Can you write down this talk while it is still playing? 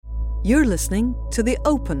You're listening to the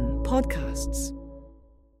Open Podcasts.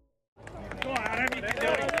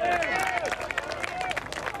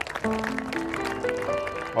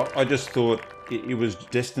 I just thought it was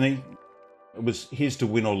destiny. It was his to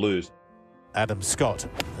win or lose. Adam Scott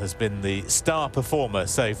has been the star performer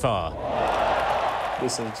so far.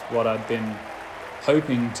 This is what I'd been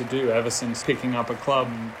hoping to do ever since picking up a club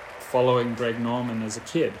and following Greg Norman as a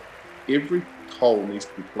kid. Every hole needs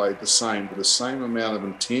to be played the same, with the same amount of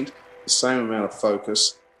intent, the same amount of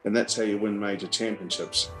focus, and that's how you win major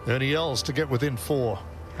championships. Ernie Els to get within 4,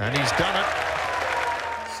 and he's done it.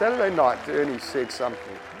 Saturday night, Ernie said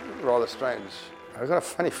something rather strange. I've got a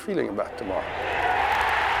funny feeling about tomorrow.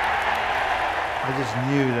 I just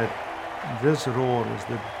knew that this roar is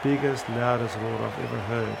the biggest, loudest roar I've ever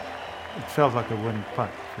heard. It felt like a winning putt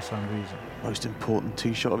for some reason. Most important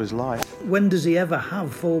tee shot of his life. When does he ever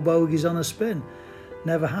have 4 bogeys on a spin?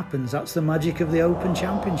 Never happens. That's the magic of the Open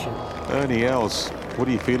Championship. Ernie Els, what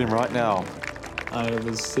are you feeling right now? I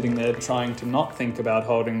was sitting there trying to not think about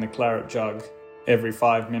holding the claret jug every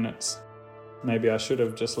 5 minutes. Maybe I should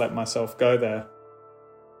have just let myself go there.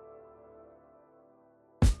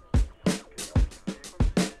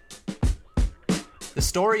 The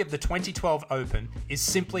story of the 2012 Open is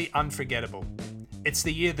simply unforgettable. It's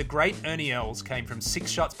the year the great Ernie Els came from 6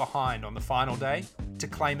 shots behind on the final day to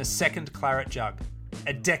claim a second claret jug,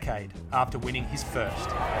 a decade after winning his first.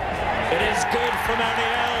 It is good from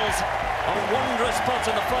Ernie Els. A wondrous putt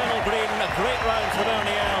in the final green. A great round for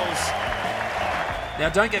Ernie Els. Now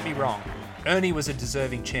don't get me wrong, Ernie was a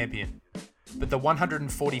deserving champion, but the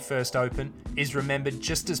 141st Open is remembered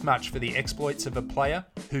just as much for the exploits of a player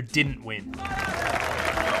who didn't win.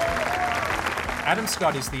 Adam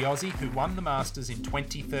Scott is the Aussie who won the Masters in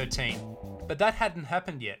 2013, but that hadn't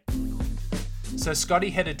happened yet. So Scotty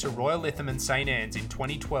headed to Royal Lytham and St Anne's in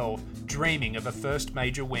 2012, dreaming of a first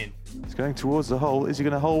major win. He's going towards the hole. Is he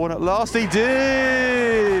going to hole one at last? He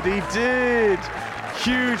did! He did!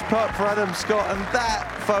 Huge putt for Adam Scott, and that,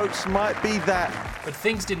 folks, might be that. But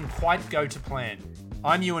things didn't quite go to plan.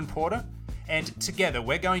 I'm Ewan Porter, and together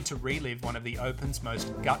we're going to relive one of the Open's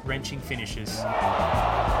most gut-wrenching finishes.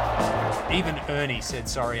 Even Ernie said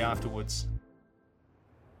sorry afterwards.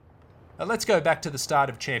 Now let's go back to the start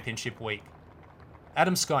of Championship Week.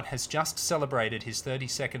 Adam Scott has just celebrated his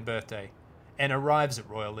 32nd birthday and arrives at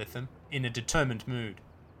Royal Lytham in a determined mood.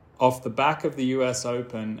 Off the back of the US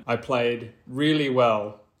Open, I played really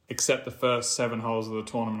well, except the first 7 holes of the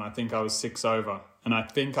tournament. I think I was 6 over. And I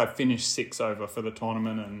think I finished 6 over for the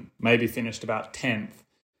tournament and maybe finished about 10th.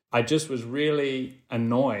 I just was really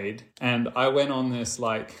annoyed, and I went on this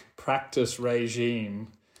practice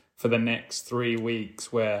regime for the next 3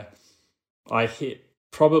 weeks where I hit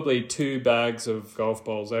probably 2 bags of golf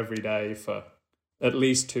balls every day for at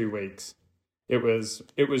least 2 weeks. It was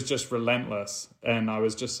just relentless, and I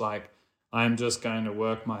was just like, I'm just going to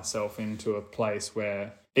work myself into a place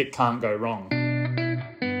where it can't go wrong.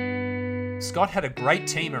 Scott had a great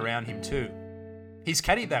team around him too. His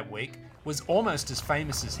caddy that week was almost as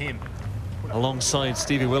famous as him. Alongside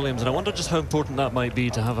Stevie Williams, and I wonder just how important that might be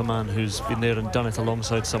to have a man who's been there and done it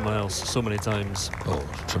alongside someone else so many times. Oh,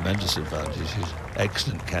 tremendous advantage. He's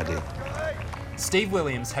excellent caddy. Steve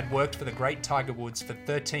Williams had worked for the great Tiger Woods for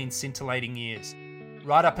 13 scintillating years,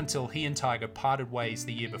 right up until he and Tiger parted ways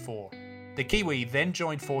the year before. The Kiwi then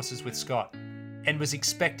joined forces with Scott and was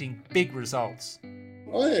expecting big results.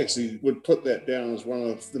 I actually would put that down as one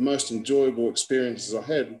of the most enjoyable experiences I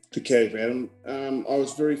had to caddy for Adam. I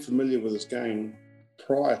was very familiar with his game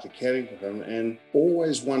prior to caddying for him and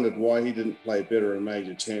always wondered why he didn't play better in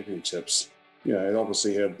major championships. You know, he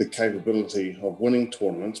obviously had the capability of winning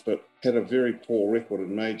tournaments, but had a very poor record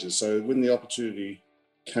in majors. So when the opportunity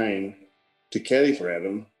came to caddy for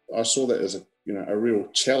Adam, I saw that as a real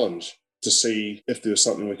challenge to see if there was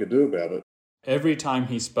something we could do about it. Every time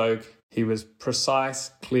he spoke, he was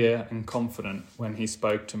precise, clear, and confident when he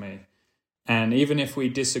spoke to me. And even if we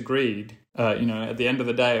disagreed, at the end of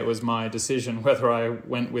the day, it was my decision whether I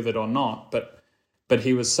went with it or not. But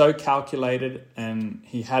he was so calculated, and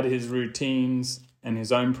he had his routines and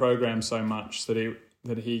his own program so much that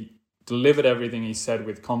he delivered everything he said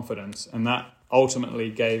with confidence. And that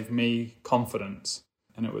ultimately gave me confidence.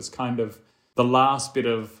 And it was kind of the last bit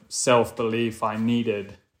of self-belief I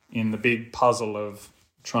needed in the big puzzle of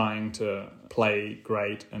trying to play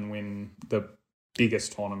great and win the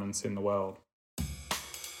biggest tournaments in the world.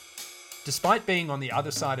 Despite being on the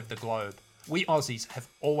other side of the globe, we Aussies have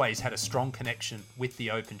always had a strong connection with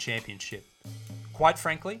the Open Championship. Quite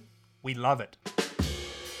frankly, we love it.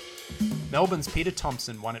 Melbourne's Peter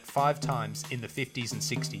Thomson won it 5 times in the 50s and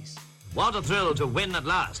 60s. What a thrill to win at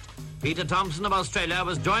last. Peter Thompson of Australia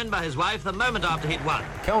was joined by his wife the moment after he'd won.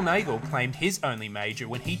 Kel Nagle claimed his only major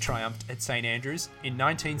when he triumphed at St Andrews in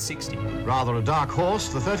 1960. Rather a dark horse,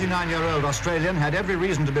 the 39-year-old Australian had every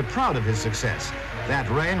reason to be proud of his success. That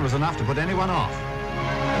rain was enough to put anyone off.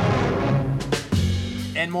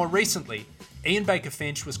 And more recently, Ian Baker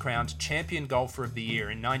Finch was crowned Champion Golfer of the Year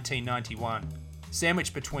in 1991,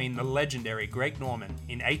 sandwiched between the legendary Greg Norman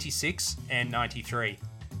in 86 and 93.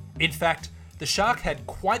 In fact, the Shark had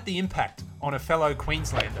quite the impact on a fellow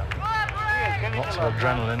Queenslander. Lots of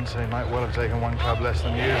adrenaline, so he might well have taken one club less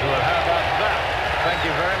than usual. How about that? Thank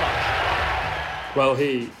you very much. Well,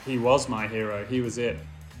 he was my hero. He was it.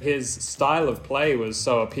 His style of play was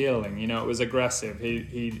so appealing. You know, it was aggressive.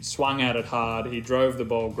 He swung at it hard. He drove the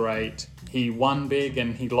ball great. He won big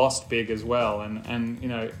and he lost big as well. And you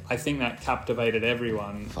know, I think that captivated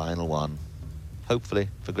everyone. Final one, hopefully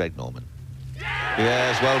for Greg Norman.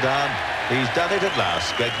 Yes, well done. He's done it at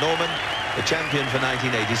last. Greg Norman, the champion for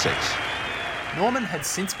 1986. Norman had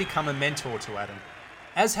since become a mentor to Adam,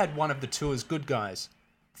 as had one of the tour's good guys,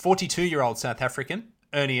 42-year-old South African,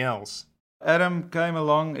 Ernie Els. Adam came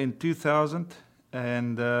along in 2000,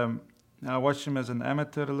 and I watched him as an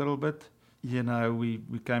amateur a little bit. You know, we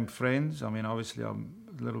became friends. I mean, obviously, I'm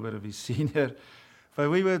a little bit of his senior,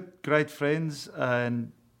 but we were great friends,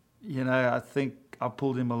 and, you know, I think I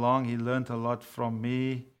pulled him along. He learned a lot from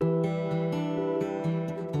me.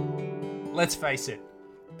 Let's face it,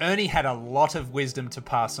 Ernie had a lot of wisdom to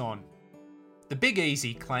pass on. The Big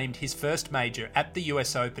Easy claimed his first major at the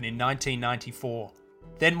US Open in 1994,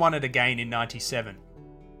 then won it again in 97.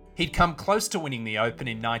 He'd come close to winning the Open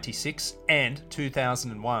in 96 and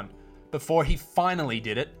 2001, before he finally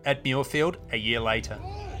did it at Muirfield a year later.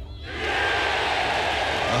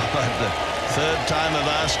 The third time of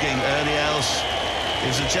asking. Ernie Els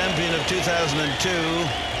is the champion of 2002,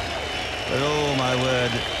 but oh my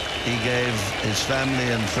word, he gave his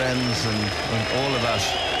family and friends and all of us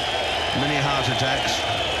many heart attacks.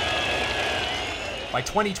 By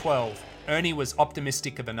 2012, Ernie was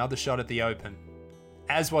optimistic of another shot at the Open,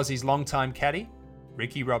 as was his longtime caddy,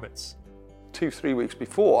 Ricky Roberts. 2-3 weeks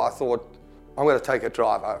before, I thought, I'm going to take a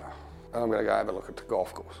drive over and I'm going to go have a look at the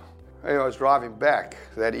golf course. Anyway, I was driving back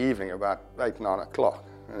that evening about 8, 9 o'clock,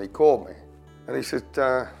 and he called me and he said,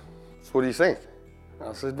 so what do you think? And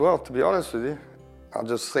I said, well, to be honest with you, I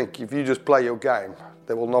just think if you just play your game,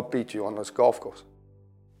 they will not beat you on this golf course.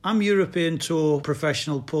 I'm European Tour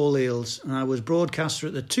professional Paul Eales, and I was broadcaster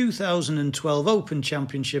at the 2012 Open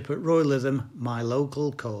Championship at Roy Lytham, my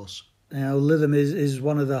local course. Now, Lytham is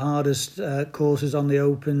one of the hardest courses on the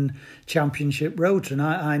Open Championship road, and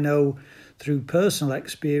I know through personal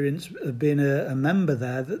experience of being a member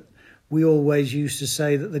there that we always used to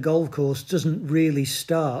say that the golf course doesn't really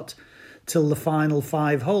start till the final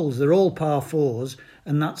 5 holes. They're all par 4s,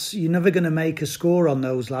 and that's, you're never going to make a score on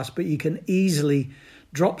those last, but you can easily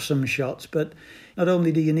drop some shots. But not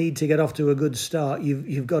only do you need to get off to a good start,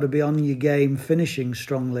 you've got to be on your game finishing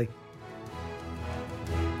strongly.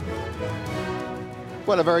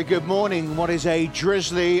 Well, a very good morning. What is a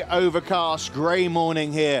drizzly, overcast, grey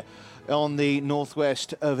morning here on the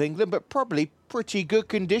northwest of England, but probably pretty good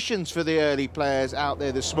conditions for the early players out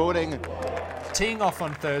there this morning. Teeing off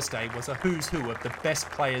on Thursday was a who's who of the best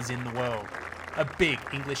players in the world. A big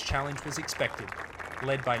English challenge was expected,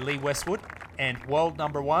 led by Lee Westwood and world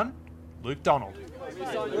number 1, Luke Donald.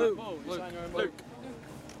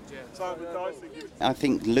 I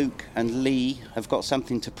think Luke and Lee have got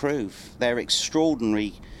something to prove. They're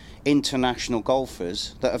extraordinary international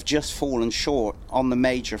golfers that have just fallen short on the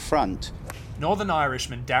major front. Northern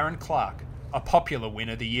Irishman Darren Clarke, a popular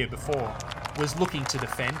winner the year before, was looking to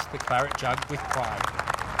defend the Claret Jug with pride.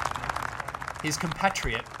 His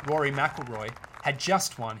compatriot Rory McIlroy had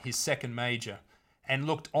just won his second major and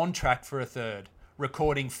looked on track for a third,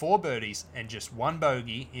 recording 4 birdies and just 1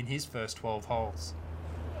 bogey in his first 12 holes.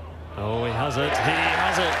 Oh, he has it, he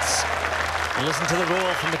has it. And listen to the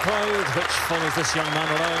roar from the crowd, which follows this young man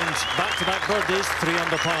around. Back-to-back birdies, 3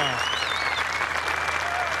 under par.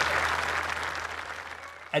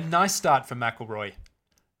 A nice start for McIlroy.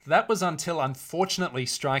 That was until unfortunately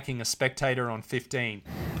striking a spectator on 15.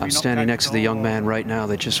 I'm standing next to the young man right now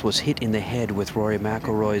that just was hit in the head with Rory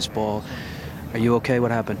McIlroy's ball. Are you okay?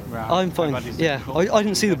 What happened? I'm fine, yeah. I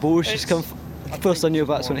didn't see the ball, just come. First I knew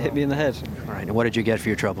about it when it hit me in the head. All right, and what did you get for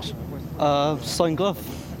your troubles? Signed glove.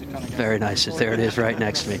 Very nice. There it is right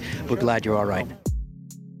next to me. We're glad you're all right.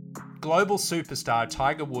 Global superstar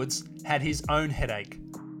Tiger Woods had his own headache.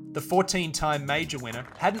 The 14-time major winner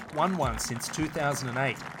hadn't won one since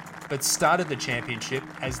 2008, but started the championship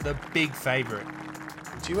as the big favourite.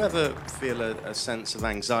 Do you ever feel a sense of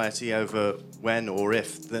anxiety over when or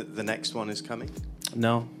if the next one is coming?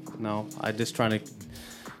 No. I just trying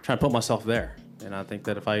to put myself there. And I think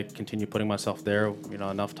that if I continue putting myself there,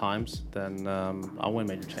 enough times, then I'll win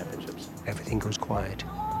major championships. Everything goes quiet,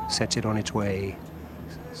 sets it on its way,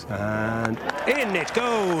 and in it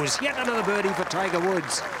goes. Yet another birdie for Tiger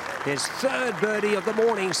Woods. His third birdie of the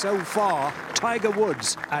morning so far. Tiger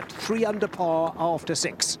Woods at 3 under par after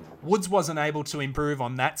 6. Woods wasn't able to improve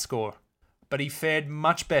on that score, but he fared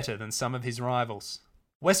much better than some of his rivals.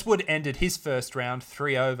 Westwood ended his first round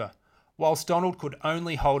 3 over, whilst Donald could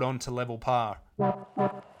only hold on to level par.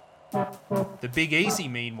 The Big Easy,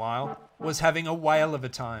 meanwhile, was having a whale of a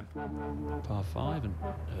time. Par 5, and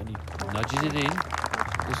Ernie nudges it in.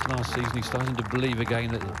 This last season he's starting to believe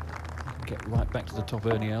again that he can get right back to the top,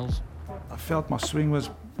 Ernie Els. I felt my swing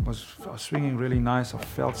was swinging really nice. I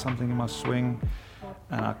felt something in my swing,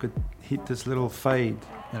 and I could hit this little fade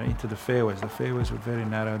into the fairways. The fairways were very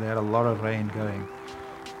narrow. They had a lot of rain going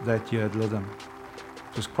that year at Lytham.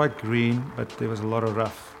 It was quite green, but there was a lot of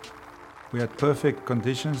rough. We had perfect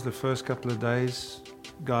conditions the first couple of days.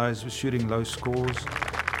 Guys were shooting low scores.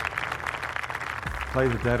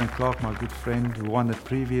 Played with Darren Clark, my good friend, who won the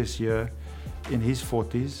previous year in his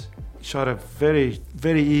 40s. Shot a very,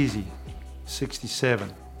 very easy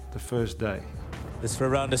 67 the first day. This for a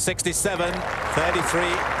round of 67, 33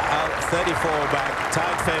 out, 34 back,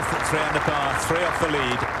 tied 5th at 3 under par, 3 off the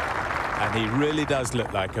lead. And he really does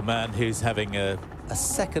look like a man who's having a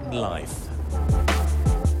second life.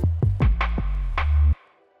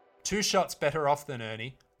 2 shots better off than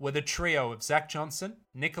Ernie were the trio of Zach Johnson,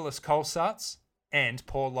 Nicholas Colsaerts and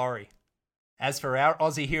Paul Lawrie. As for our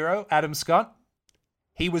Aussie hero, Adam Scott,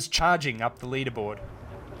 he was charging up the leaderboard.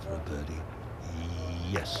 For a birdie.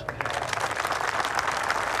 Yes.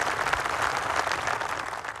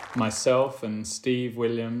 Myself and Steve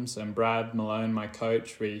Williams and Brad Malone, my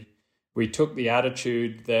coach, we took the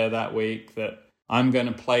attitude there that week that I'm going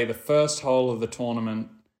to play the first hole of the tournament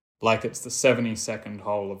like it's the 72nd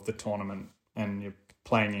hole of the tournament and you're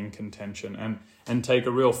playing in contention, and take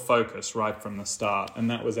a real focus right from the start. And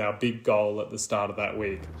that was our big goal at the start of that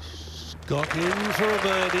week. Got in for a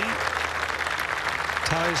birdie.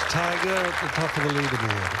 Ties Tiger at the top of the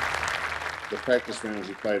leaderboard. The practice rounds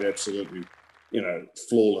he played absolutely,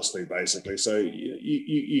 flawlessly, basically. So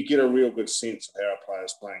you get a real good sense of how a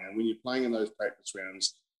player's playing. And when you're playing in those practice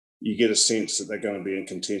rounds, you get a sense that they're going to be in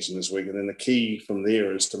contention this week. And then the key from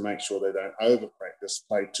there is to make sure they don't over-practice,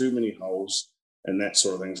 play too many holes and that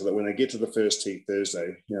sort of thing, so that when they get to the first tee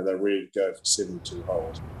Thursday, they're ready to go for 72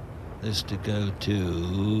 holes. This to go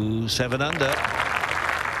to 7 under.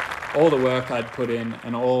 All the work I'd put in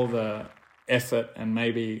and all the effort and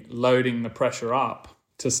maybe loading the pressure up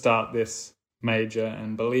to start this major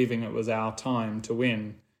and believing it was our time to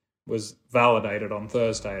win was validated on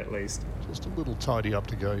Thursday at least. Just a little tidy up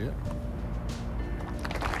to go yet.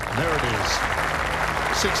 There it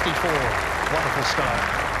is. 64. Wonderful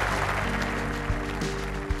start.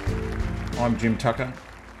 I'm Jim Tucker,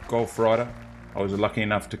 golf writer. I was lucky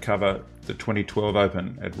enough to cover the 2012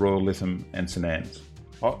 Open at Royal Lytham and St Anne's.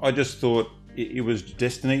 I just thought it was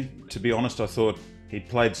destiny. To be honest, I thought he'd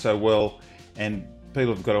played so well, and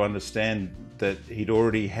people have got to understand that he'd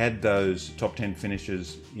already had those top 10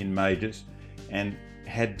 finishes in majors and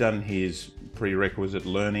had done his prerequisite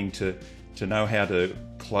learning to know how to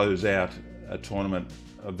close out a tournament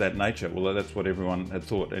of that nature. Well, that's what everyone had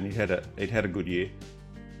thought, and he'd had a good year.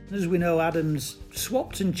 As we know, Adams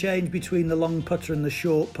swapped and changed between the long putter and the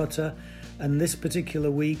short putter, and this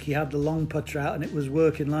particular week he had the long putter out and it was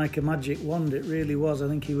working like a magic wand. It really was. I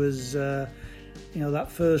think he was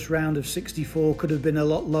that first round of 64 could have been a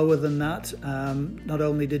lot lower than that. Not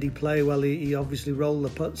only did he play well, he obviously rolled the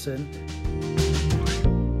putts in.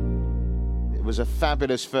 It was a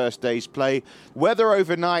fabulous first day's play. Weather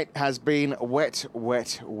overnight has been wet,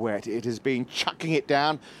 wet, wet. It has been chucking it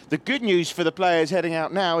down. The good news for the players heading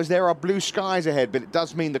out now is there are blue skies ahead, but it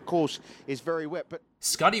does mean the course is very wet. But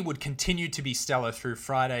Scotty would continue to be stellar through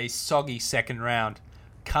Friday's soggy second round,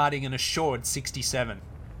 carding an assured 67.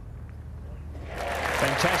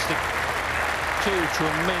 Fantastic. 2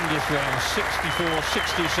 tremendous rounds, 64,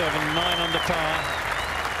 67, 9 under par.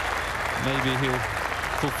 Maybe he'll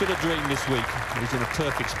fulfill a dream this week. He's in a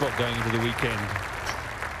perfect spot going into the weekend.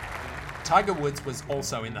 Tiger Woods was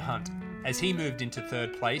also in the hunt, as he moved into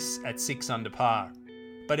third place at 6 under par.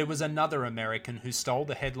 But it was another American who stole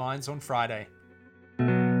the headlines on Friday.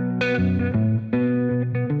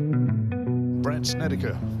 Brad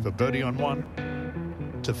Snedeker for birdie on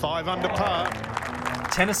 1 to 5 under par.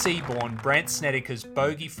 Tennessee-born Brandt Snedeker's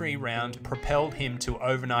bogey-free round propelled him to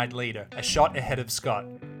overnight leader, a shot ahead of Scott.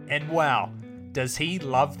 And wow, does he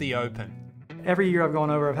love the Open. Every year I've gone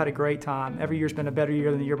over, I've had a great time. Every year's been a better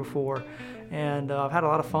year than the year before. And I've had a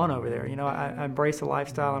lot of fun over there. You know, I embrace the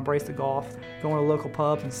lifestyle, I embrace the golf, going to local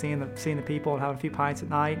pubs and seeing the people and having a few pints at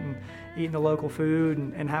night and eating the local food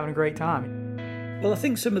and having a great time. Well, I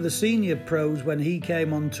think some of the senior pros, when he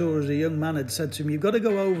came on tour as a young man, had said to him, you've got to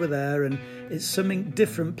go over there and it's something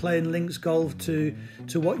different playing links golf to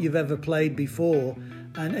what you've ever played before.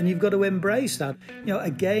 And you've got to embrace that. You know,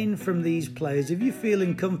 again, from these players, if you're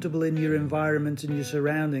feeling comfortable in your environment and your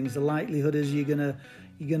surroundings, the likelihood is you're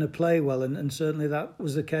gonna play well. And certainly that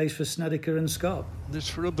was the case for Snedeker and Scott. This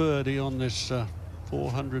for a birdie on this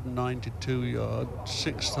 492-yard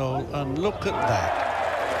sixth hole. And look at that.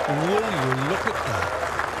 Will you look at that?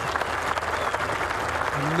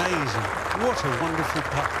 Amazing. What a wonderful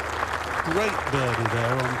putt. Great birdie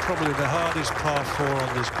there on probably the hardest par 4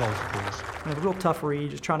 on this golf course. It was a real tough read,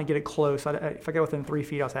 just trying to get it close. If I got within 3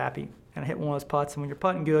 feet, I was happy. And I hit one of those putts. And when you're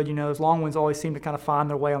putting good, you know, those long ones always seem to kind of find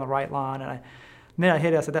their way on the right line. And then I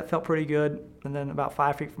hit it, I said, that felt pretty good. And then about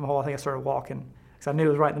 5 feet from the hole, I think I started walking. Because I knew it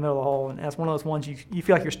was right in the middle of the hole. And that's one of those ones you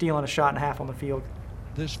feel like you're stealing a shot and a half on the field.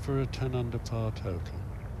 This for a 10 under par total.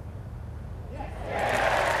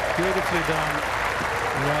 Beautifully done.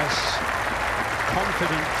 Yes.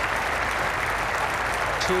 Confident.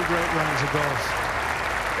 2 great rounds of golf.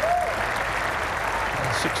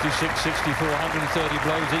 66, 64, 130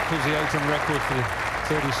 blows equals the Open record for the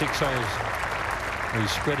 36 holes. He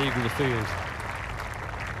spread eagle the field.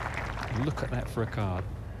 Look at that for a card.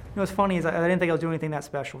 You know, what's funny is I didn't think I was doing anything that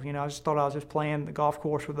special. You know, I just thought I was just playing the golf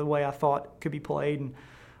course with the way I thought could be played. And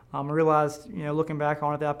I realized, you know, looking back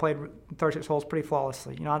on it, that I played 36 holes pretty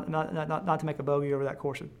flawlessly. You know, not to make a bogey over that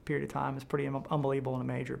course of period of time is pretty unbelievable in a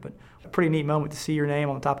major, but a pretty neat moment to see your name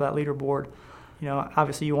on the top of that leaderboard. You know,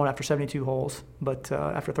 obviously you won after 72 holes, but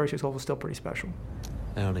after 36 holes was still pretty special.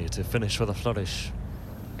 Ernie to finish with a flourish.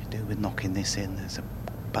 Could do with knocking this in. There's a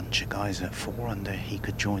bunch of guys at 4 under. He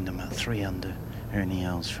could join them at 3 under. Ernie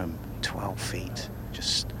Els from 12 feet,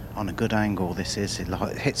 just on a good angle. This is, it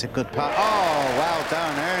hits a good putt. Oh, well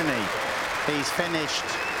done, Ernie. He's finished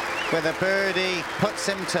with a birdie, puts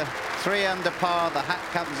him to 3 under par. The hat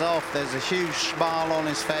comes off. There's a huge smile on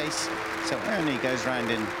his face. So Ernie goes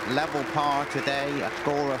round in level par today, a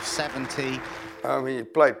score of 70. I mean, he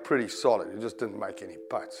played pretty solid. He just didn't make any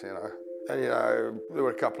putts, you know. And, you know, there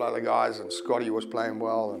were a couple other guys, and Scotty was playing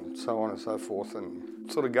well, and so on and so forth.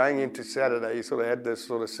 And sort of going into Saturday, he sort of had this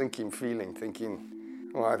sort of sinking feeling, thinking,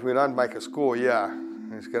 well, if we don't make a score, yeah,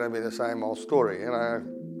 it's going to be the same old story, you know,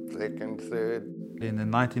 second, third. In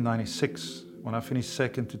 1996, when I finished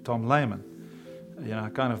second to Tom Lehman, you know, I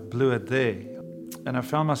kind of blew it there. And I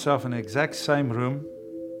found myself in the exact same room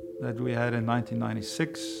that we had in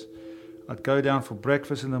 1996. I'd go down for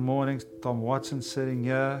breakfast in the mornings, Tom Watson sitting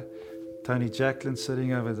here, Tony Jacklin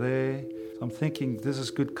sitting over there. I'm thinking, this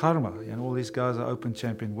is good karma. You know, all these guys are Open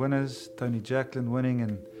champion winners. Tony Jacklin winning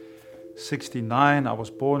in 69. I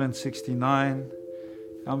was born in 69.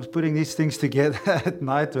 I was putting these things together at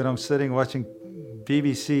night when I'm sitting watching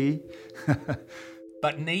BBC.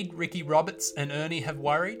 But need Ricky Roberts and Ernie have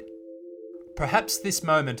worried? Perhaps this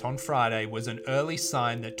moment on Friday was an early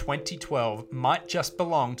sign that 2012 might just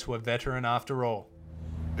belong to a veteran after all.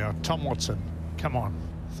 Now, Tom Watson, come on,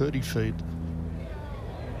 30 feet.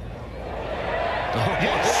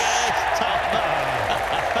 Yes,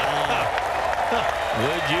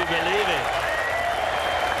 would you believe it?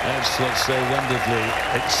 That's what's so wonderfully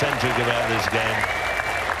eccentric about this game.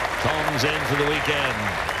 Tom's in for the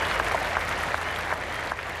weekend.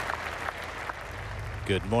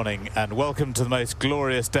 Good morning and welcome to the most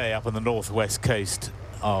glorious day up on the northwest coast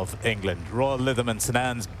of England. Royal Lytham and St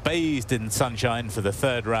Anne's bathed in sunshine for the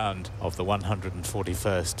 3rd round of the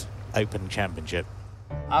 141st Open Championship.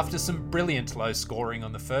 After some brilliant low scoring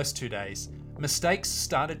on the first 2 days, mistakes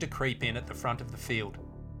started to creep in at the front of the field.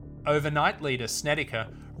 Overnight leader Snedeker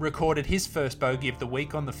recorded his first bogey of the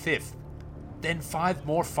week on the 5th. Then 5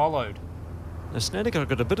 more followed. Now Snedeker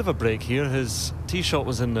got a bit of a break here. His tee shot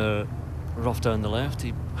was in the rough down the left.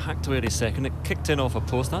 He hacked away at his second. It kicked in off a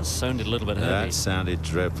post. That sounded a little bit heavy. That sounded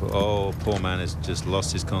dreadful. Oh, poor man has just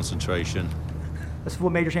lost his concentration. This is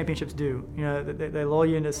what major championships do. You know, they lull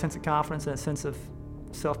you into a sense of confidence and a sense of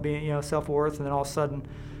self-worth, and then all of a sudden,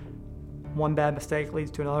 one bad mistake leads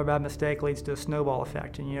to another bad mistake, leads to a snowball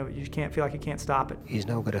effect, and you just can't feel like you can't stop it. He's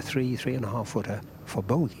now got a 3.5 footer for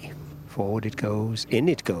bogey. Forward it goes, in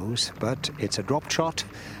it goes, but it's a drop shot,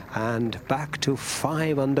 and back to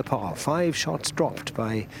 5 under par. 5 shots dropped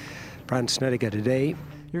by Brandt Snedeker today.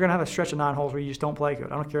 you're going to have a stretch of 9 holes where you just don't play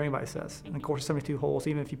good. I don't care what anybody says. And of course, 72 holes,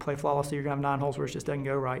 even if you play flawlessly, you're going to have 9 holes where it just doesn't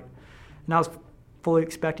go right. And I was fully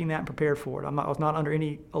expecting that and prepared for it. I was not under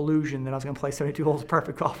any illusion that I was going to play 72 holes of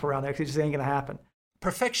perfect golf around there, because it just ain't going to happen.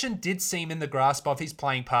 Perfection did seem in the grasp of his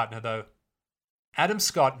playing partner, though. Adam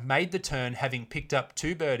Scott made the turn having picked up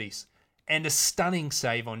 2 birdies, and a stunning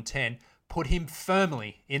save on 10 put him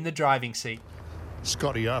firmly in the driving seat.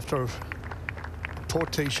 Scotty, after a poor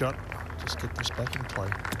tee shot, just get this back in play.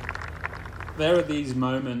 There are these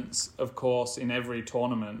moments, of course, in every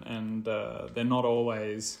tournament, and they're not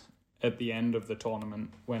always at the end of the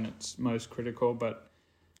tournament when it's most critical, but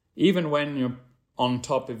even when you're on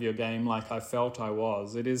top of your game like I felt I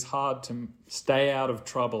was, it is hard to stay out of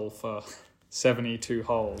trouble for 72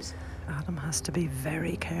 holes. Adam has to be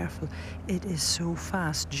very careful. It is so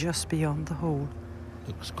fast just beyond the hole.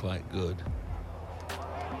 Looks quite good.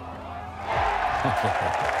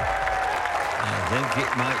 I think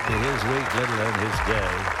it might be his week, let alone his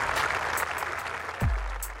day.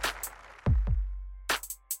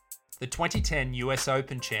 The 2010 US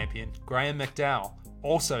Open champion, Graham McDowell,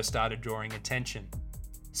 also started drawing attention.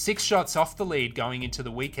 6 shots off the lead going into the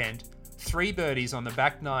weekend, 3 birdies on the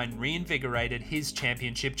back 9 reinvigorated his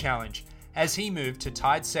championship challenge as he moved to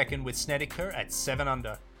tied second with Snedeker at 7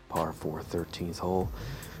 under. Par 4, 13th hole.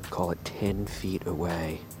 Call it 10 feet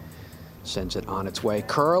away. Sends it on its way,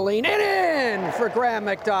 curling and in for Graham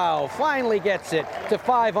McDowell. Finally gets it to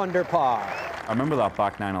 5 under par. I remember that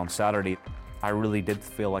back 9 on Saturday. I really did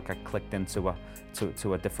feel like I clicked into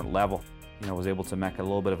a different level. You know, I was able to make a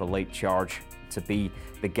little bit of a late charge to be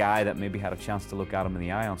the guy that maybe had a chance to look at him in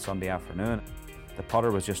the eye on Sunday afternoon. The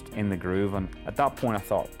putter was just in the groove, and at that point I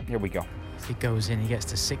thought, here we go. If he goes in, he gets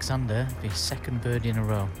to 6 under, it'll be his 2nd birdie in a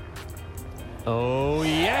row. Oh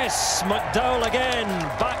yes, McDowell again,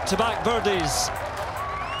 back-to-back birdies.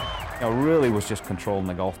 I really was just controlling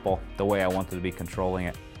the golf ball the way I wanted to be controlling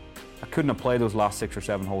it. I couldn't have played those last 6 or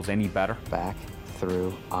 7 holes any better. Back,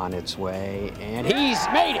 through, on its way, and he's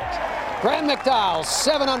made it! Graham McDowell,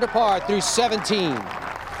 7 under par through 17.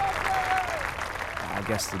 I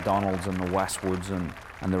guess the Donalds and the Westwoods and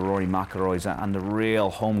the Rory McIlroys and the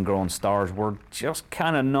real homegrown stars were just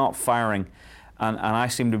kind of not firing. And I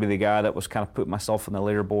seemed to be the guy that was kind of putting myself on the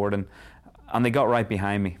leaderboard, and they got right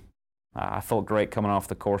behind me. I felt great coming off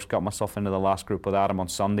the course, got myself into the last group with Adam on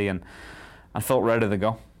Sunday, and I felt ready to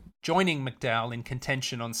go. Joining McDowell in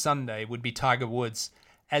contention on Sunday would be Tiger Woods,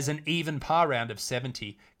 as an even par round of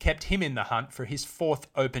 70 kept him in the hunt for his 4th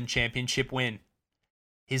Open Championship win.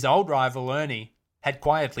 His old rival Ernie had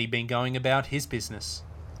quietly been going about his business.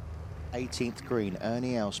 18th green,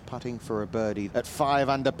 Ernie Els putting for a birdie at 5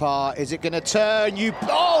 under par. Is it going to turn?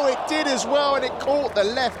 Oh, it did as well, and it caught the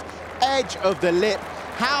left edge of the lip.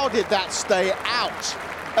 How did that stay out?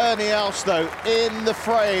 Ernie Els, though, in the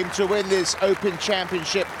frame to win this Open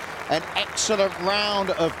Championship. An excellent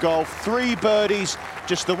round of golf. 3 birdies,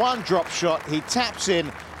 just the 1 drop shot. He taps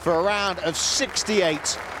in for a round of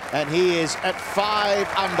 68, and he is at 5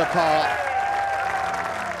 under par.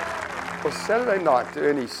 Well, Saturday night,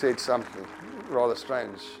 Ernie said something rather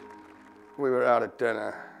strange. We were out at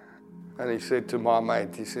dinner, and he said to my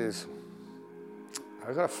mate, he says,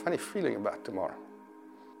 I've got a funny feeling about tomorrow.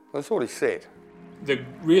 That's all he said. The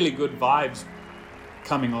really good vibes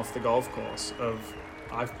coming off the golf course of,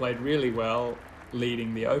 I've played really well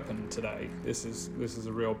leading the Open today. This is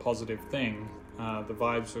a real positive thing. The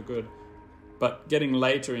vibes were good. But getting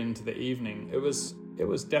later into the evening, it was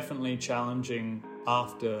definitely challenging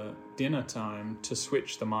after dinner time to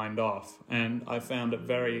switch the mind off, and I found it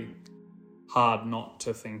very hard not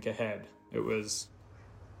to think ahead. It was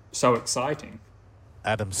so exciting.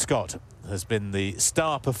 Adam Scott has been the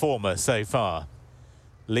star performer so far,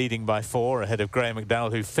 leading by 4 ahead of Graham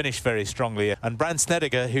McDowell, who finished very strongly, and Brandt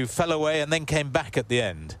Snedeker, who fell away and then came back at the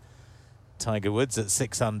end. Tiger Woods at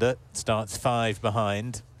 6 under, starts 5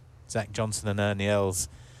 behind. Zach Johnson and Ernie Els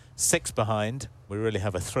 6 behind. We really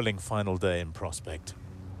have a thrilling final day in prospect.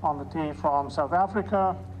 On the tee from South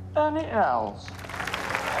Africa, Ernie Els.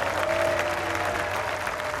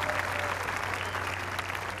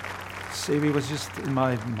 CB was just in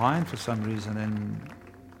my mind for some reason, and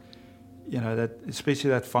you know, that especially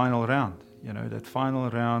that final round. You know, that final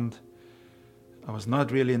round, I was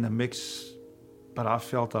not really in the mix, but I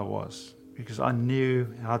felt I was, because I knew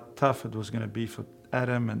how tough it was going to be for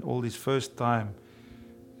Adam and all these first-time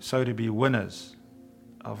so-to-be winners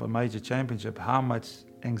of a major championship, how much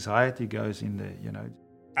anxiety goes in there, you know.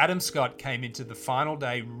 Adam Scott came into the final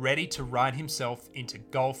day ready to write himself into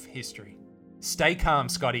golf history. Stay calm,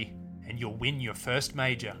 Scotty, and you'll win your first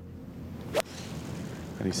major.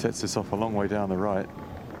 And he sets this off a long way down the right.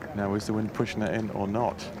 Now, is the wind pushing it in or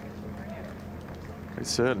not? It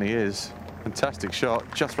certainly is. Fantastic shot,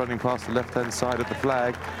 just running past the left-hand side of the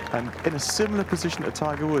flag, and in a similar position to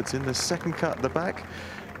Tiger Woods in the second cut at the back.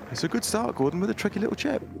 It's a good start, Gordon, with a tricky little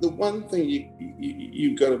chip. The one thing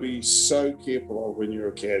you've got to be so careful of when you're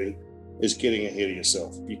a caddy is getting ahead of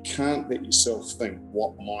yourself. You can't let yourself think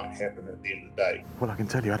what might happen at the end of the day. Well, I can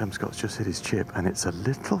tell you Adam Scott's just hit his chip, and it's a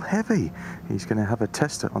little heavy. He's going to have a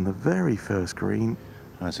tester on the very first green.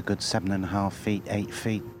 Oh, it's a good 7.5 feet, 8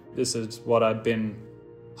 feet. This is what I'd been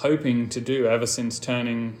hoping to do ever since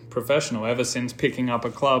turning professional, ever since picking up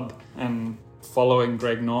a club and following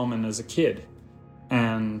Greg Norman as a kid.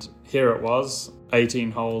 And here it was,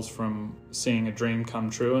 18 holes from seeing a dream come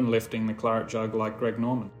true and lifting the claret jug like Greg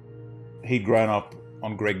Norman. He'd grown up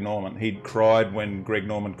on Greg Norman. He'd cried when Greg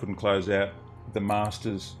Norman couldn't close out the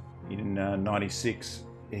Masters in '96.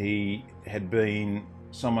 He had been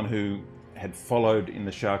someone who had followed in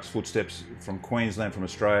the Shark's footsteps from Queensland, from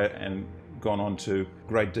Australia, and gone on to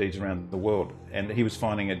great deeds around the world. And he was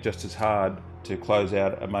finding it just as hard to close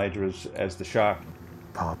out a major as the Shark.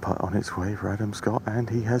 Par putt on its way for Adam Scott, and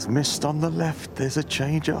he has missed on the left. There's a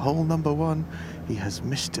change at hole number 1. He has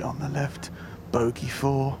missed it on the left. Bogey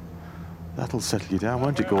 4. That'll settle you down,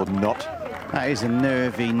 won't it, Gordon? Not. That is a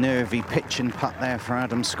nervy pitch and putt there for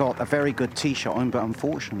Adam Scott. A very good tee shot on, but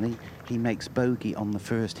unfortunately, he makes bogey on the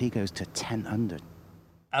first. He goes to 10 under.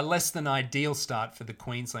 A less than ideal start for the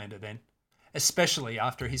Queenslander then, especially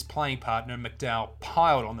after his playing partner McDowell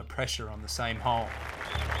piled on the pressure on the same hole.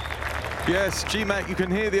 Yes, G-Mac, you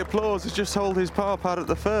can hear the applause. Has just held his par putt at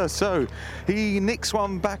the first, so he nicks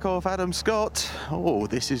one back off Adam Scott. Oh,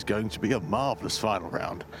 this is going to be a marvellous final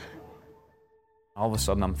round. All of a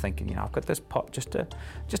sudden I'm thinking, you know, I've got this putt just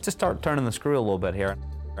to start turning the screw a little bit here.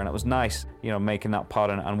 And it was nice, you know, making that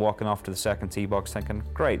putt and walking off to the second tee box thinking,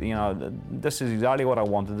 great, you know, this is exactly what I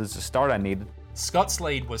wanted. This is the start I needed. Scott's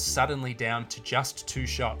lead was suddenly down to just 2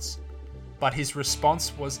 shots, but his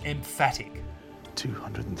response was emphatic.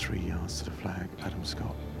 203 yards to the flag, Adam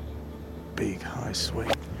Scott. Big high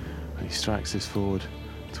swing. And he strikes this forward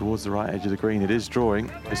towards the right edge of the green. It is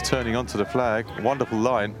drawing. It's turning onto the flag. Wonderful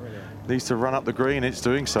line. Needs to run up the green. It's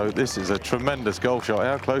doing so. This is a tremendous golf shot.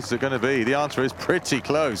 How close is it going to be? The answer is pretty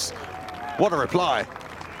close. What a reply.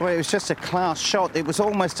 Well, it was just a class shot. It was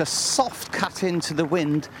almost a soft cut into the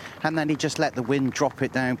wind, and then he just let the wind drop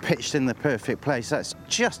it down, pitched in the perfect place. That's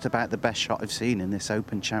just about the best shot I've seen in this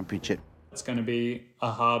Open Championship. It's going to be a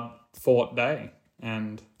hard-fought day,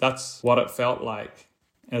 and that's what it felt like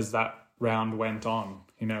as that round went on,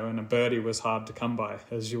 you know, and a birdie was hard to come by,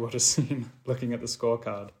 as you would have seen looking at the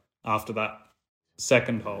scorecard after that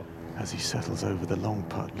second hole. As he settles over the long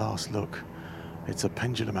putt, last look. It's a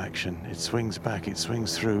pendulum action. It swings back, it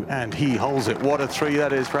swings through, and he holds it. What a 3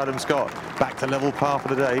 that is for Adam Scott. Back to level par for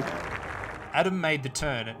the day. Adam made the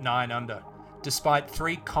turn at 9 under, despite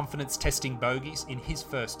 3 confidence-testing bogeys in his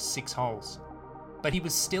first 6 holes. But he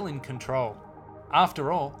was still in control.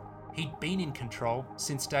 After all, he'd been in control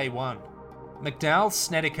since day 1. McDowell,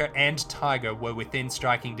 Snedeker and Tiger were within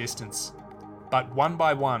striking distance, but one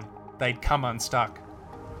by one, they'd come unstuck.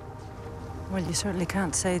 Well, you certainly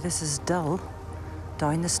can't say this is dull.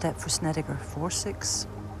 Down the step for Snedeker, 4-6.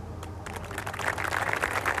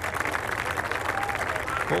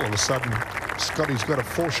 All of a sudden, Scotty's got a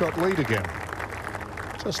 4-shot lead again.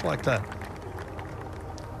 Just like that.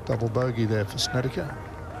 Double bogey there for Snedeker.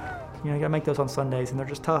 You know, you got to make those on Sundays, and they're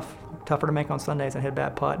just tough. Tougher to make on Sundays. I hit a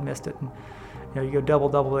bad putt and missed it. And, you know, you go double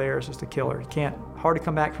there, it's just a killer. You can't, hard to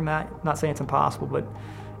come back from that. I'm not saying it's impossible, but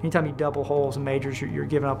anytime you double holes in majors, you're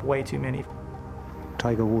giving up way too many.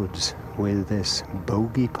 Tiger Woods with this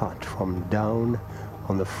bogey putt from down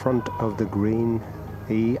on the front of the green.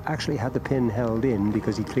 He actually had the pin held in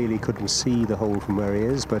because he clearly couldn't see the hole from where he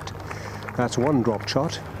is, but that's one drop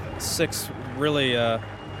shot. 6 really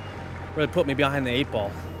put me behind the 8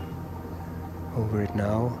 ball. Over it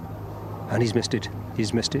now, and he's missed it.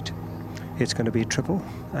 He's missed it. It's going to be a triple,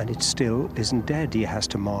 and it still isn't dead. He has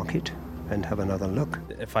to mark it and have another look.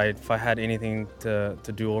 If I had anything to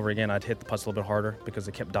do over again, I'd hit the putts a little bit harder because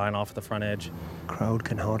it kept dying off at the front edge. Crowd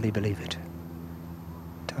can hardly believe it.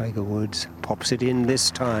 Tiger Woods pops it in this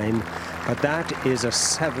time, but that is a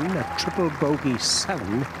 7, a triple bogey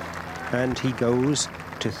 7, and he goes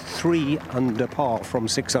to 3 under par from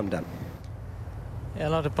 6 under. Yeah, a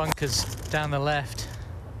lot of bunkers down the left.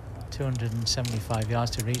 275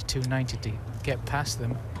 yards to reach, 290 to get past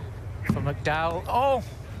them. From McDowell, oh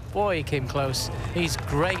boy, he came close. He's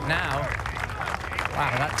great now.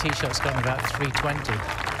 Wow, that tee shot's gone about 320.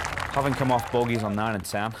 Having come off bogeys on 9 and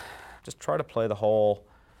 10, just try to play the hole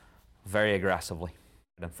very aggressively.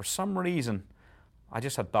 And for some reason, I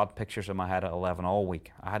just had bad pictures in my head at 11 all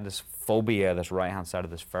week. I had this phobia of this right-hand side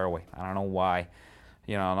of this fairway. I don't know why.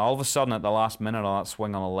 You know, and all of a sudden at the last minute on that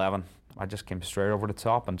swing on 11, I just came straight over the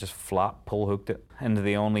top and just flat pull-hooked it into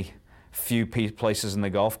the only few places in the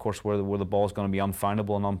golf course where the ball's going to be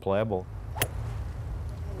unfindable and unplayable.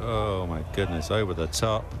 Oh my goodness, over the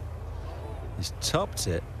top. He's topped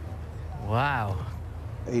it. Wow.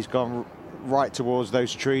 He's gone right towards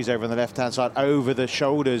those trees over on the left-hand side, over the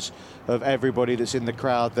shoulders of everybody that's in the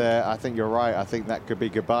crowd there. I think you're right. I think that could be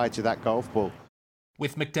goodbye to that golf ball.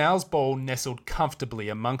 With McDowell's ball nestled comfortably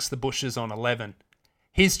amongst the bushes on 11,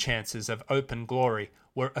 his chances of open glory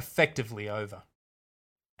were effectively over.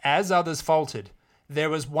 As others faltered, there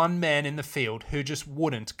was one man in the field who just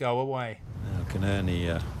wouldn't go away. Now can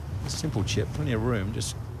Ernie, simple chip, plenty of room,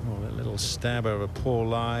 just a little stab over a poor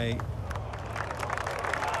lie.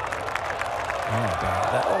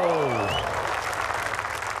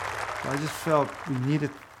 I just felt we needed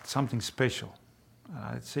something special.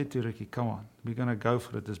 I said to Ricky, come on, we're going to go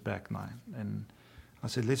for it this back nine. And I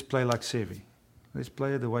said, let's play like Seve. Let's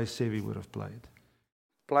play it the way Seve would have played.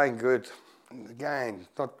 Playing good. Again,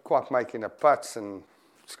 not quite making the putts, and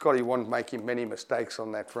Scotty wasn't making many mistakes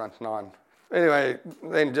on that front nine. Anyway,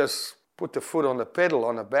 then just put the foot on the pedal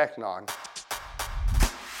on the back nine.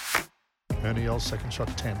 Ernie Els, second shot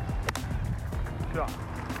 10.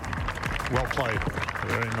 Well played.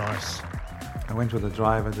 Very nice. I went with the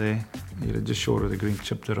driver there. Hit it just short of the green,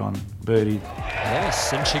 chipped it on, birdied.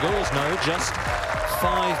 Yes, and she goes now, just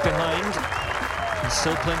 5 behind. And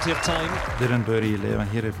still plenty of time. Didn't birdie 11.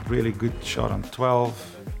 Hit a really good shot on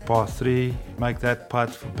 12, par 3. Make that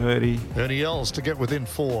putt for birdie. Ernie Els to get within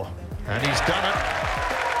 4. And he's done it.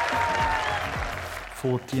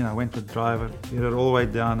 14, I went with driver. Hit it all the way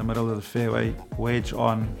down the middle of the fairway. Wedge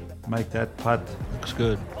on, make that putt. Looks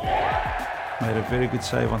good. Made a very good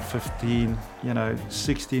save on 15.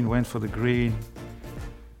 16 went for the green.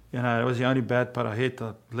 It was the only bad putt I hit.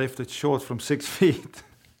 I left it short from 6 feet.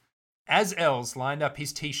 As Els lined up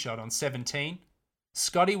his tee shot on 17,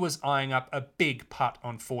 Scotty was eyeing up a big putt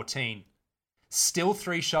on 14. Still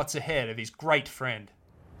 3 shots ahead of his great friend.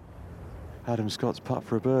 Adam Scott's putt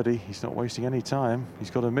for a birdie. He's not wasting any time. He's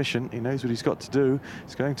got a mission. He knows what he's got to do.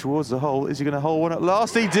 He's going towards the hole. Is he going to hole one at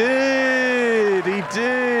last? He did! He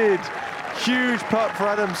did! Huge putt for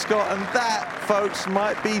Adam Scott, and that, folks,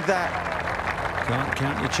 might be that. Can't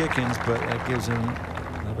count your chickens, but that gives him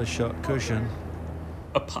another shot cushion.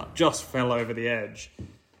 A putt just fell over the edge,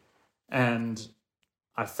 and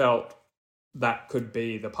I felt that could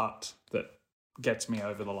be the putt that gets me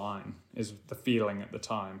over the line, is the feeling at the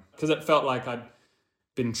time. Because it felt like I'd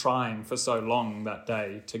been trying for so long that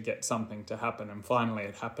day to get something to happen, and finally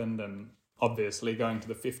it happened. And obviously going to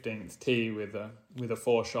the 15th tee with a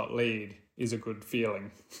 4-shot lead is a good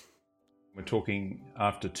feeling. We're talking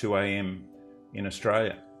after 2 a.m. in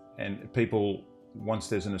Australia, and people, once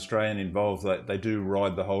there's an Australian involved, they do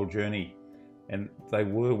ride the whole journey, and they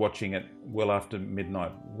were watching it well after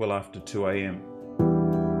midnight, well after 2 a.m.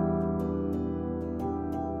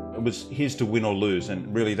 It was his to win or lose,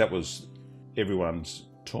 and really that was everyone's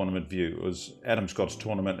tournament view. It was Adam Scott's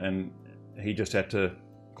tournament, and he just had to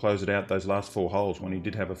close it out those last 4 holes when he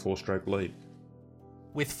did have a 4-stroke lead.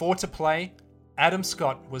 With 4 to play, Adam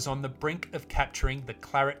Scott was on the brink of capturing the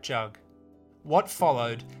claret jug. What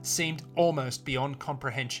followed seemed almost beyond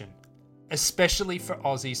comprehension, especially for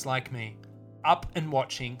Aussies like me, up and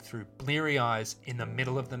watching through bleary eyes in the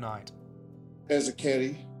middle of the night. As a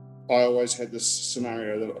caddy, I always had this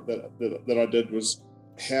scenario that I did was,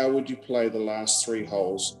 how would you play the last 3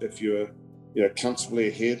 holes if you're comfortably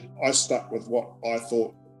ahead? I stuck with what I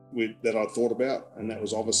thought that I thought about, and that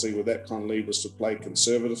was obviously with that kind of lead was to play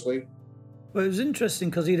conservatively. Well, it was interesting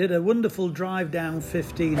because he did a wonderful drive down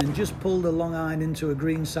 15 and just pulled a long iron into a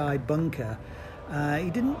greenside bunker. He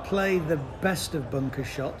didn't play the best of bunker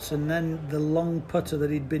shots, and then the long putter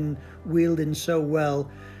that he'd been wielding so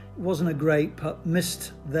well wasn't a great putt,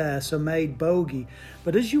 missed there, so made bogey.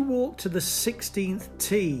 But as you walk to the 16th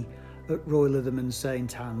tee at Royal Lytham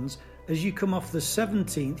St Anne's, as you come off the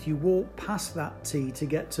 17th, you walk past that tee to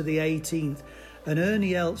get to the 18th, and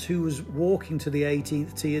Ernie Els, who was walking to the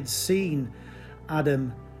 18th tee, had seen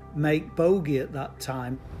Adam make bogey at that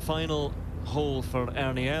time. Final hole for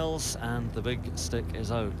Ernie Els, and the big stick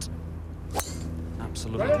is out.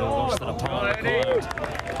 Absolutely no worse than a par required.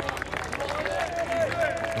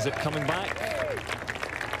 Is it coming back?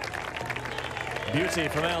 Beauty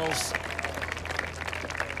from Els.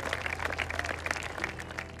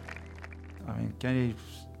 I mean, can you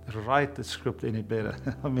write the script any better?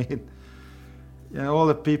 I mean, You know, all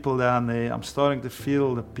the people down there, I'm starting to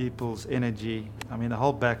feel the people's energy. I mean, the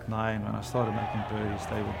whole back nine, when I started making birdies,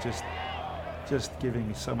 they were just giving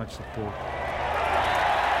me so much support.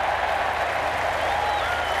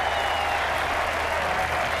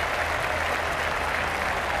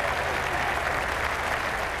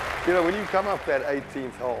 You know, when you come up that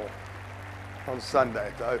 18th hole on Sunday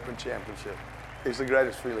at the Open Championship, it's the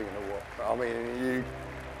greatest feeling in the world. I mean,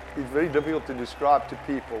 it's very difficult to describe to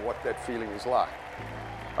people what that feeling is like.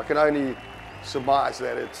 I can only surmise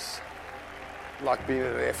that it's like being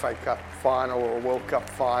at an FA Cup final or a World Cup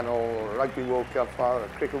final or a Rugby World Cup final or a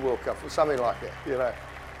Cricket World Cup or something like that, you know.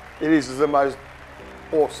 It is the most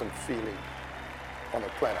awesome feeling on the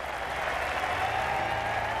planet.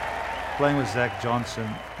 Playing with Zach Johnson,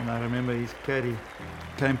 and I remember his caddy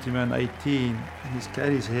came to me on 18, and his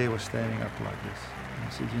caddy's hair was standing up like this. And I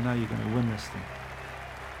said, you know, you're going to win this thing.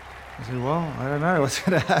 I said, well, I don't know what's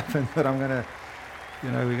going to happen, but I'm going to,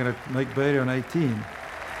 you know, we're going to make birdie on 18.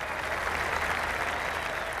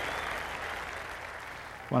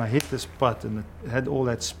 When I hit this putt and it had all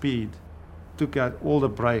that speed, took out all the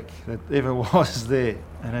break that ever was there,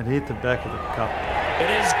 and it hit the back of the cup. It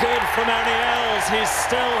is good from Ernie Els. He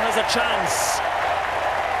still has a chance.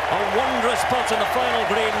 A wondrous putt on the final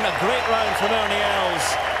green. A great round from Ernie Els.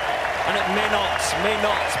 And it may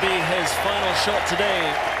not be his final shot today.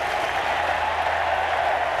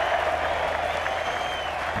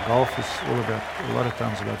 Golf is all about, a lot of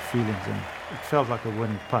times about feelings, and it felt like a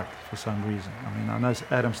winning putt for some reason. I mean, I know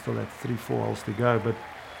Adam still had 3-4 holes to go, but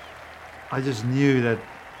I just knew that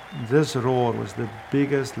this roar was the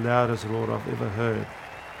biggest, loudest roar I've ever heard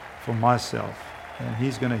for myself. And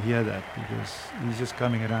he's going to hear that because he's just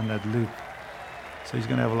coming around that loop. So he's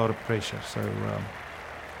going to have a lot of pressure. So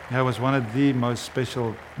that was one of the most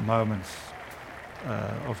special moments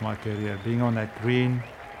of my career, being on that green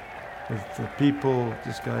with the people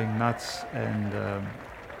just going nuts, and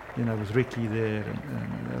you know, with Ricky there,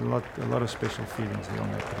 and a lot of special feelings there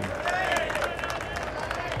on that green.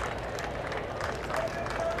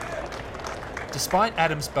 Despite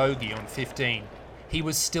Adam's bogey on 15, he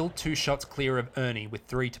was still 2 shots clear of Ernie with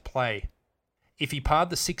 3 to play. If he parred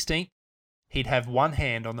the 16th, he'd have one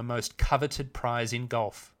hand on the most coveted prize in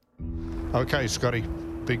golf. Okay, Scotty,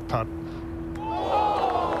 big putt.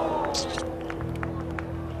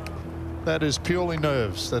 That is purely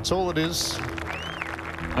nerves. That's all it is.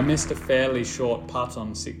 I missed a fairly short putt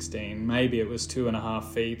on 16. Maybe it was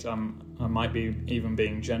 2.5 feet. I might be even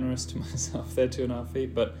being generous to myself there, 2.5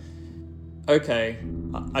 feet, but okay,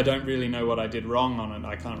 I don't really know what I did wrong on it.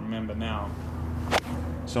 I can't remember now.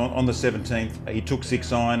 So on the 17th, he took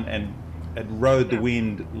 6-iron and it rode the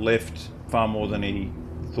wind left far more than he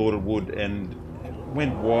thought it would, and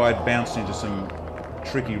went wide, bounced into some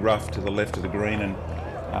tricky rough to the left of the green, and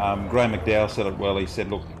Graham McDowell said it well. He said,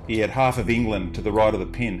 look, he had half of England to the right of the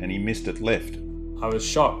pin and he missed it left. I was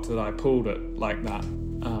shocked that I pulled it like that,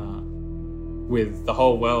 with the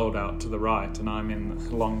whole world out to the right, and I'm in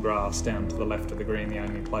the long grass down to the left of the green, the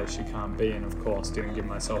only place you can't be, and of course didn't give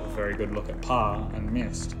myself a very good look at par and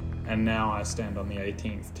missed. And now I stand on the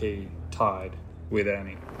 18th tee, tied with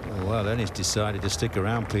Ernie. Oh, well, Ernie's decided to stick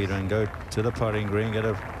around, Peter, and go to the putting green, got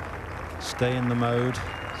to stay in the mode,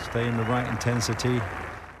 stay in the right intensity.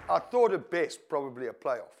 I thought at best probably a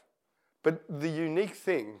playoff. But the unique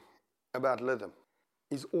thing about Lytham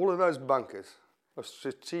is all of those bunkers are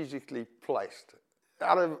strategically placed.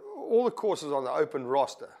 Out of all the courses on the open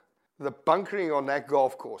roster, the bunkering on that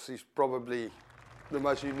golf course is probably the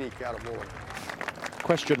most unique out of all of them.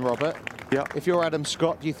 Question, Robert. Yeah. If you're Adam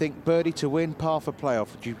Scott, do you think birdie to win, par for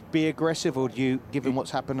playoff? Would you be aggressive, or do you, given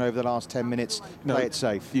what's happened over the last 10 minutes, play it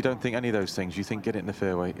safe? You don't think any of those things. You think get it in the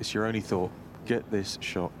fairway. It's your only thought. Get this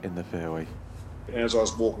shot in the fairway. As I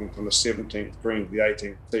was walking from the 17th green to the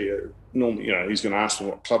 18th tee, normally, you know, he's going to ask me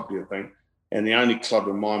what club do you think? And the only club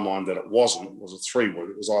in my mind that it wasn't was a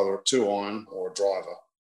 3-wood. It was either a 2-iron or a driver.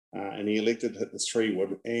 And he elected to hit the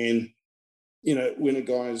 3-wood. And, you know, when a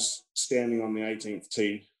guy's standing on the 18th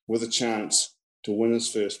tee with a chance to win his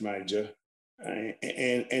first major,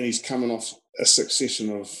 and he's coming off a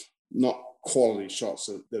succession of not quality shots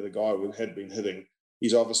that the guy had been hitting,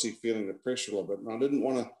 he's obviously feeling the pressure a little bit. And I didn't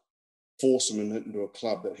want to force him and hit into a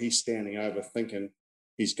club that he's standing over thinking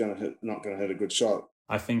he's not going to hit a good shot.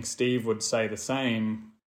 I think Steve would say the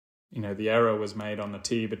same. You know, the error was made on the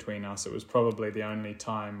tee between us. It was probably the only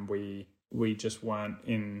time we just weren't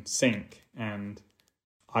in sync. And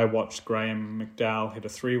I watched Graham McDowell hit a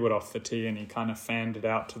 3-wood off the tee, and he kind of fanned it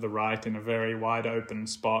out to the right in a very wide open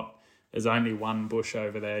spot. There's only one bush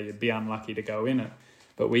over there. You'd be unlucky to go in it.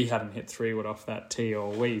 But we hadn't hit 3-wood off that tee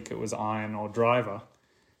all week. It was iron or driver.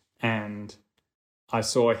 And I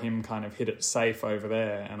saw him kind of hit it safe over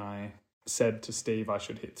there, and I said to Steve I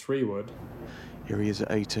should hit 3-wood. Here he is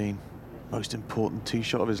at 18, most important tee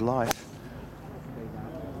shot of his life.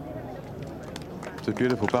 It's a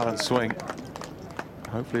beautiful balanced swing.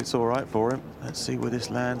 Hopefully it's all right for him. Let's see where this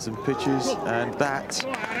lands and pitches, and that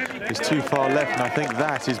is too far left, and I think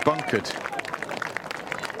that is bunkered.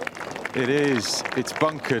 It is. It's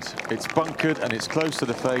bunkered. It's bunkered, and it's close to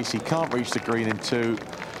the face. He can't reach the green in 2.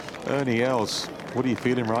 Ernie Els, what are you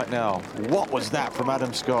feeling right now? What was that from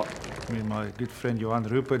Adam Scott? I mean, my good friend Johan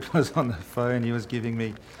Rupert was on the phone. He was giving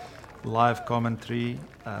me live commentary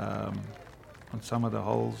on some of the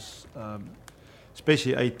holes,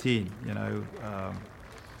 especially 18. You know,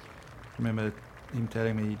 remember him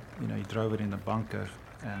telling me, you know, he drove it in the bunker,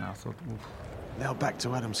 and I thought, oof. Now back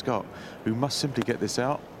to Adam Scott, who must simply get this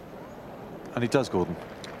out. And he does, Gordon.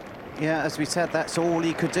 Yeah, as we said, that's all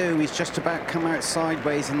he could do. He's just about come out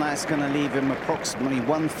sideways, and that's going to leave him approximately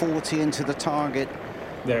 140 into the target.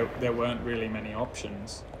 There weren't really many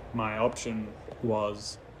options. My option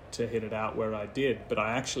was to hit it out where I did, but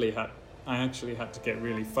I actually had to get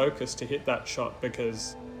really focused to hit that shot,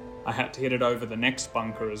 because I had to hit it over the next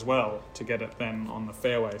bunker as well to get it then on the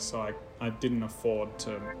fairway, so I didn't afford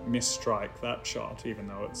to misstrike that shot, even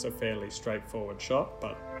though it's a fairly straightforward shot,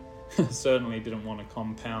 but certainly didn't want to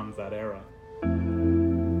compound that error.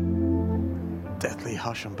 Deathly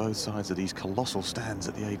hush on both sides of these colossal stands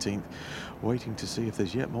at the 18th, waiting to see if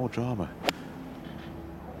there's yet more drama.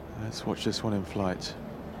 Let's watch this one in flight.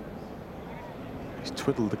 He's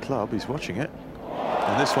twiddled the club, he's watching it.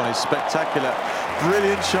 And this one is spectacular.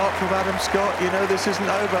 Brilliant shot from Adam Scott. You know this isn't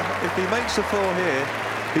over. If he makes the 4 here,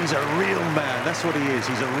 he's a real man. That's what he is.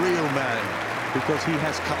 He's a real man, because he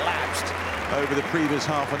has collapsed over the previous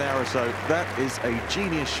half an hour or so. That is a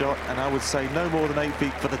genius shot, and I would say no more than 8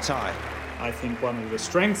 feet for the tie. I think one of the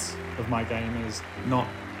strengths of my game is not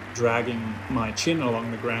dragging my chin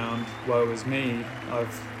along the ground. Woe is me,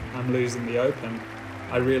 I'm losing the Open.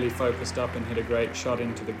 I really focused up and hit a great shot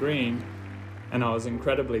into the green, and I was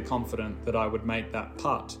incredibly confident that I would make that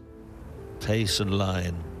putt. Pace and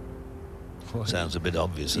line. Sounds a bit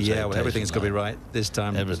obvious. Yeah, well, everything's got to be right this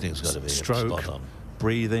time. Everything's got to be stroke, spot on.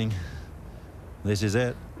 Breathing. This is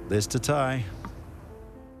it. This to tie.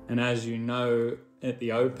 And as you know, at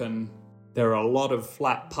the Open, there are a lot of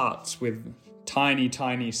flat putts with tiny,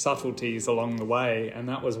 tiny subtleties along the way, and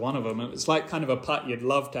that was one of them. It was like kind of a putt you'd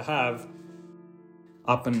love to have.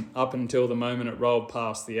 Up until the moment it rolled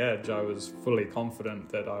past the edge, I was fully confident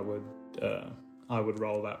that I would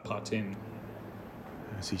roll that putt in.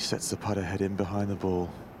 As he sets the putter head in behind the ball,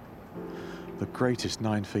 the greatest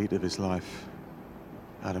 9 feet of his life,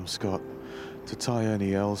 Adam Scott, to tie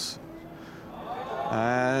Ernie Els.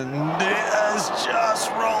 And it has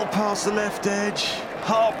just rolled past the left edge.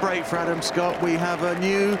 Heartbreak for Adam Scott. We have a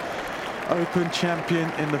new Open champion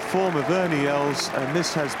in the form of Ernie Els, and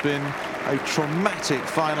this has been a traumatic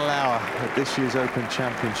final hour at this year's Open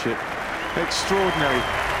Championship. Extraordinary.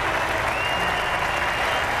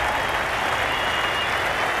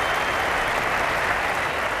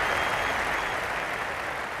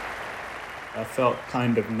 I felt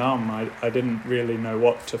kind of numb. I didn't really know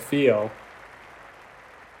what to feel.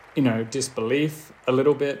 You know, disbelief a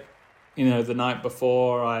little bit. You know, the night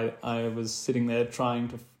before I was sitting there trying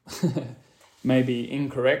to maybe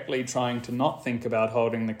incorrectly trying to not think about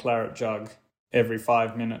holding the claret jug every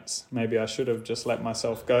 5 minutes. Maybe I should have just let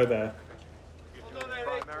myself go there.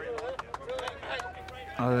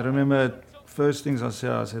 I remember first things I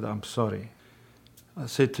said, I'm sorry. I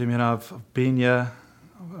said to him, you know, I've been here,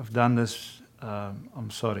 I've done this,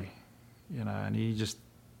 I'm sorry. You know, and he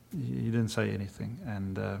didn't say anything.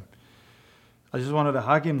 And I just wanted to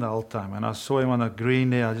hug him the whole time. And I saw him on the green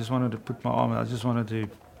there, I just wanted to put my arm, I just wanted to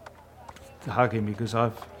hug him because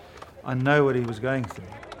I know what he was going through.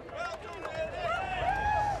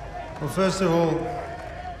 Well, first of all,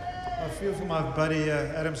 I feel for my buddy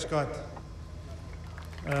Adam Scott.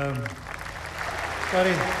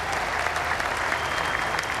 Scotty.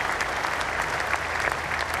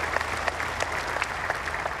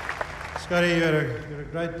 Scotty, you're a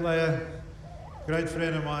great player, great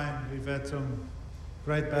friend of mine. We've had some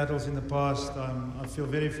great battles in the past. I feel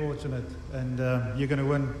very fortunate, and you're going to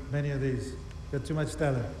win many of these. You've got too much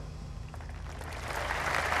talent.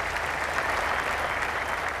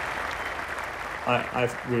 I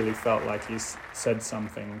really felt like he said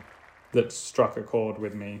something that struck a chord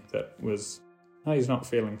with me that was, oh, he's not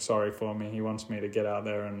feeling sorry for me. He wants me to get out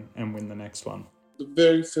there and win the next one. The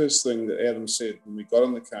very first thing that Adam said when we got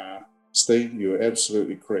in the car, Steve, you were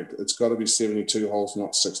absolutely correct. It's got to be 72 holes,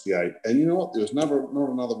 not 68. And you know what? There was not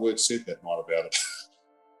another word said that night about it.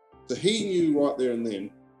 So he knew right there and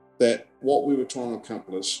then that what we were trying to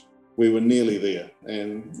accomplish, we were nearly there.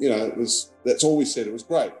 And, you know, that's all we said. It was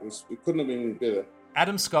great. We couldn't have been any better.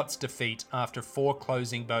 Adam Scott's defeat after 4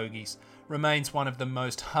 closing bogeys remains one of the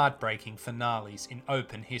most heartbreaking finales in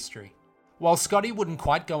Open history. While Scotty wouldn't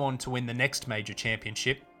quite go on to win the next major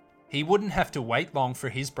championship, he wouldn't have to wait long for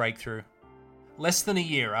his breakthrough. Less than a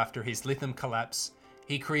year after his Lytham collapse,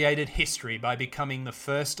 he created history by becoming the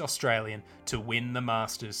first Australian to win the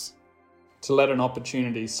Masters. To let an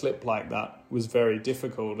opportunity slip like that was very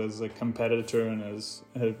difficult as a competitor and as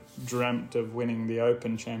had dreamt of winning the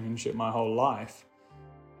Open Championship my whole life.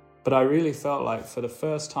 But I really felt like for the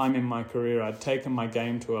first time in my career, I'd taken my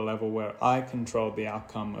game to a level where I controlled the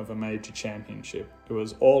outcome of a major championship. It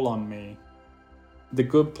was all on me. The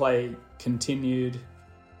good play continued.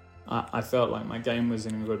 I felt like my game was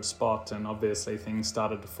in a good spot, and obviously things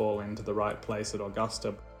started to fall into the right place at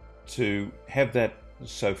Augusta. To have that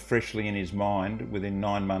so freshly in his mind within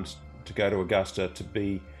 9 months to go to Augusta, to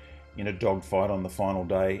be in a dogfight on the final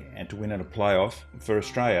day and to win in a playoff for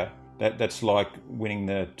Australia, that's like winning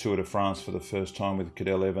the Tour de France for the first time with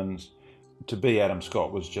Cadel Evans. To be Adam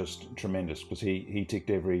Scott was just tremendous because he ticked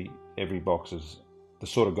every box as the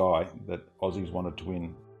sort of guy that Aussies wanted to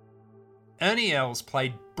win. Ernie Els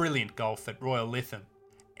played brilliant golf at Royal Lytham,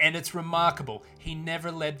 and it's remarkable he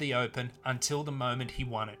never led the Open until the moment he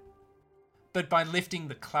won it. But by lifting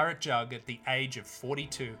the claret jug at the age of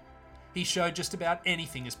 42, he showed just about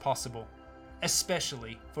anything is possible,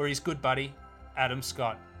 especially for his good buddy, Adam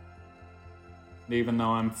Scott. Even though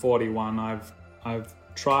I'm 41, I've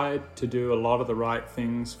tried to do a lot of the right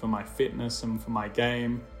things for my fitness and for my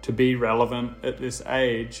game to be relevant at this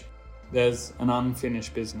age. There's an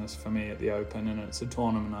unfinished business for me at the Open, and it's a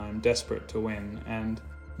tournament I am desperate to win. And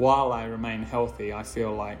while I remain healthy, I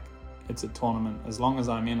feel like it's a tournament. As long as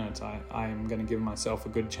I'm in it, I am going to give myself a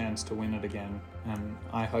good chance to win it again. And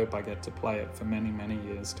I hope I get to play it for many, many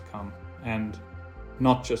years to come. And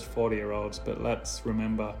not just 40-year-olds, but let's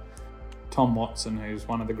remember Tom Watson, who's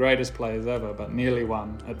one of the greatest players ever, but nearly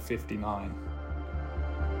won at 59.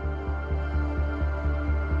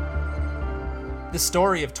 The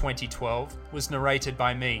story of 2012 was narrated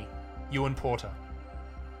by me, Ewan Porter.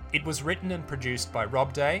 It was written and produced by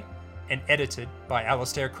Rob Day and edited by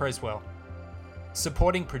Alastair Creswell.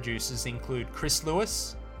 Supporting producers include Chris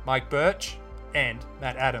Lewis, Mike Birch, and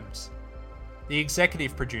Matt Adams. The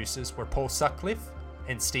executive producers were Paul Sutcliffe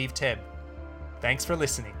and Steve Tebb. Thanks for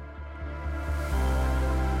listening.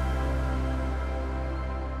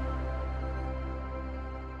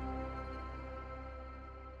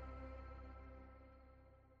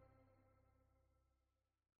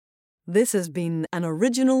 This has been an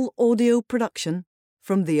original audio production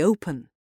from The Open.